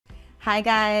Hi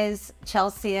guys,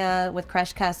 Chelsea with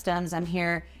Crush Customs. I'm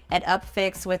here at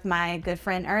UpFix with my good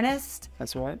friend Ernest.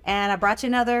 That's right. And I brought you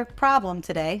another problem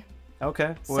today.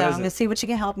 Okay. So I'm going to see what you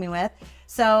can help me with.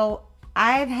 So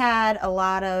I've had a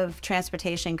lot of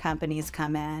transportation companies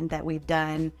come in that we've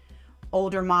done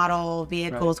older model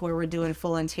vehicles where we're doing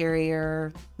full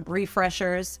interior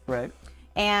refreshers. Right.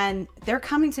 And they're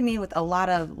coming to me with a lot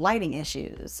of lighting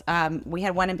issues. We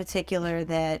had one in particular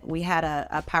that we had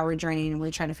a power drain and we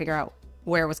were trying to figure out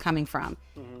where it was coming from.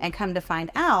 And come to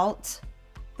find out,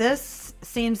 this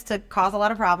seems to cause a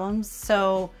lot of problems.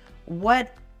 So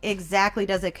what exactly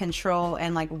does it control,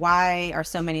 and like why are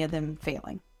so many of them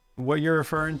failing? What you're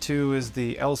referring to is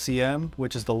the LCM,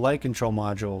 which is the light control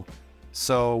module.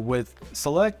 So with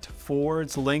select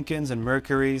Fords, Lincolns, and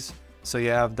Mercurys, so you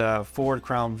have the Ford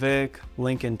Crown Vic,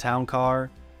 Lincoln Town Car,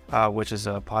 which is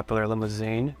a popular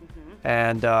limousine,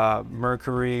 and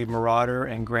Mercury, Marauder,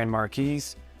 and Grand Marquis.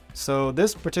 So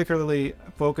this particularly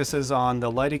focuses on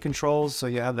the lighting controls. So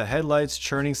you have the headlights,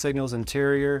 churning signals,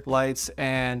 interior lights,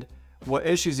 and what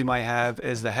issues you might have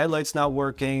is the headlights not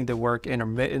working, they work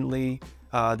intermittently,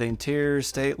 the interior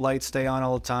lights stay on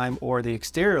all the time, or the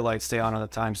exterior lights stay on all the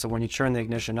time. So when you turn the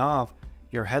ignition off,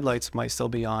 your headlights might still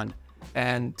be on.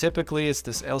 And typically it's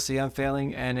this LCM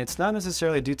failing, and it's not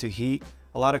necessarily due to heat.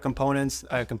 A lot of components,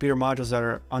 computer modules that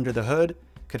are under the hood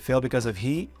could fail because of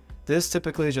heat. This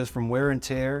typically is just from wear and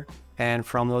tear and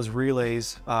from those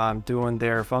relays doing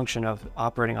their function of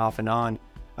operating off and on,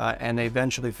 and they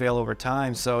eventually fail over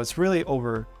time. So it's really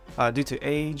due to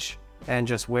age and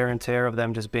just wear and tear of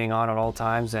them just being on at all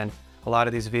times. And a lot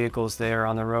of these vehicles, they're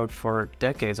on the road for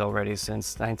decades already,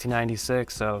 since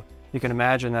 1996. So you can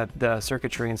imagine that the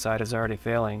circuitry inside is already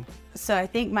failing. So I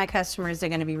think my customers are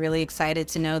going to be really excited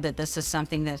to know that this is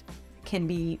something that can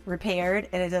be repaired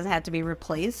and it doesn't have to be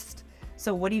replaced.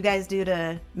 So what do you guys do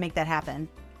to make that happen?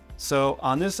 So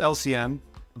on this LCM,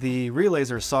 the relays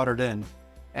are soldered in,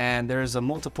 and there's a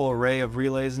multiple array of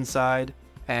relays inside,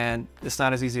 and it's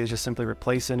not as easy as just simply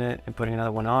replacing it and putting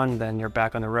another one on, then you're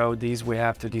back on the road. These we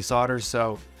have to desolder.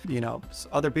 So, you know,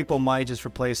 other people might just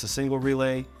replace a single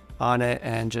relay on it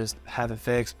and just have it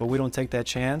fixed, but we don't take that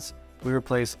chance. We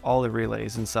replace all the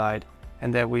relays inside,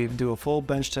 and that we do a full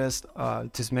bench test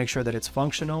to make sure that it's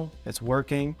functional, it's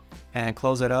working, and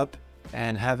close it up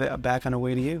and have it back on the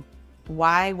way to you.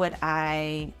 Why would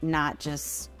I not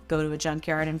just go to a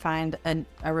junkyard and find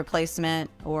a replacement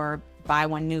or buy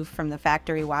one new from the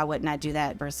factory? Why wouldn't I do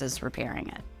that versus repairing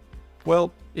it?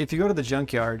 Well, if you go to the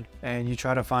junkyard and you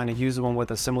try to find a used one with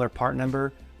a similar part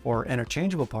number or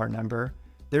interchangeable part number,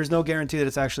 there's no guarantee that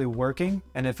it's actually working.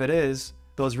 And if it is,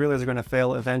 those relays are going to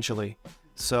fail eventually.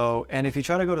 So, and if you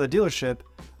try to go to the dealership,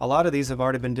 a lot of these have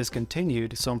already been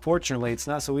discontinued. So unfortunately, it's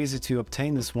not so easy to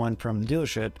obtain this one from the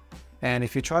dealership. And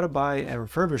if you try to buy a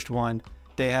refurbished one,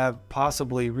 they have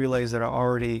possibly relays that are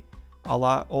already a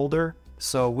lot older.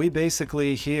 So we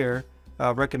basically here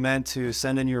recommend to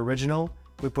send in your original.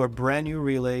 We put brand new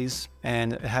relays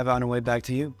and have it on the way back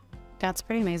to you. That's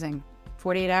pretty amazing.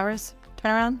 48 hours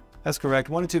turnaround? That's correct.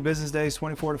 1 to 2 business days,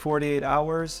 24 to 48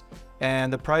 hours.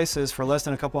 And the price is for less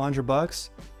than a couple $100.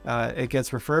 It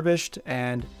gets refurbished,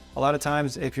 and a lot of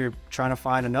times if you're trying to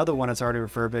find another one that's already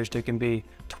refurbished, it can be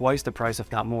twice the price,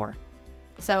 if not more.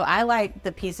 So I like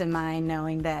the peace of mind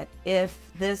knowing that if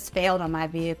this failed on my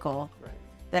vehicle,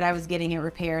 that I was getting it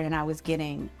repaired and I was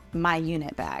getting my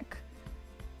unit back.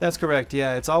 That's correct.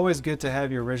 Yeah, it's always good to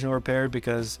have your original repaired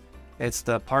because it's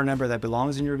the part number that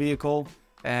belongs in your vehicle,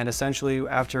 and essentially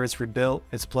after it's rebuilt,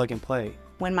 it's plug and play.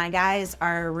 When my guys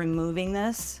are removing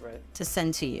this to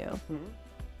send to you,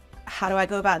 how do I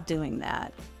go about doing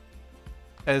that?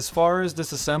 As far as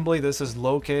this assembly, this is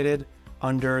located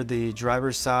under the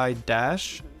driver's side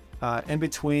dash, in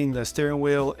between the steering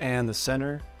wheel and the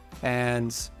center.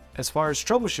 And as far as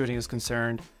troubleshooting is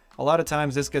concerned, a lot of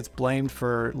times this gets blamed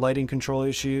for lighting control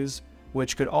issues,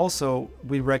 which could also,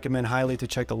 we recommend highly to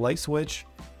check the light switch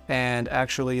and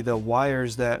actually the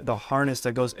wires, the harness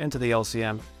that goes into the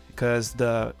LCM, because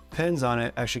the pins on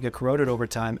it actually get corroded over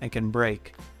time and can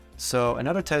break. So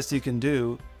another test you can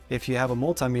do, if you have a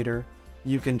multimeter,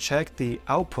 you can check the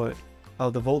output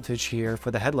of the voltage here for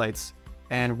the headlights.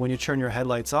 And when you turn your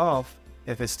headlights off,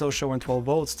 if it's still showing 12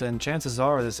 volts, then chances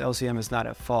are this LCM is not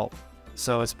at fault.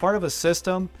 So it's part of a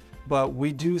system, but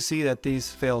we do see that these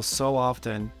fail so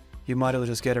often, you might as well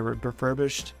just get it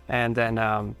refurbished and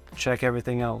then check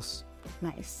everything else.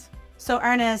 Nice. So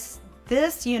Ernest,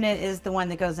 this unit is the one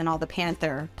that goes in all the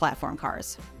Panther platform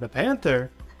cars. The Panther?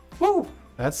 Woo!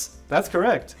 That's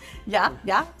correct. Yeah,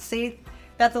 yeah. See,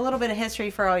 that's a little bit of history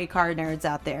for all you car nerds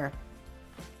out there.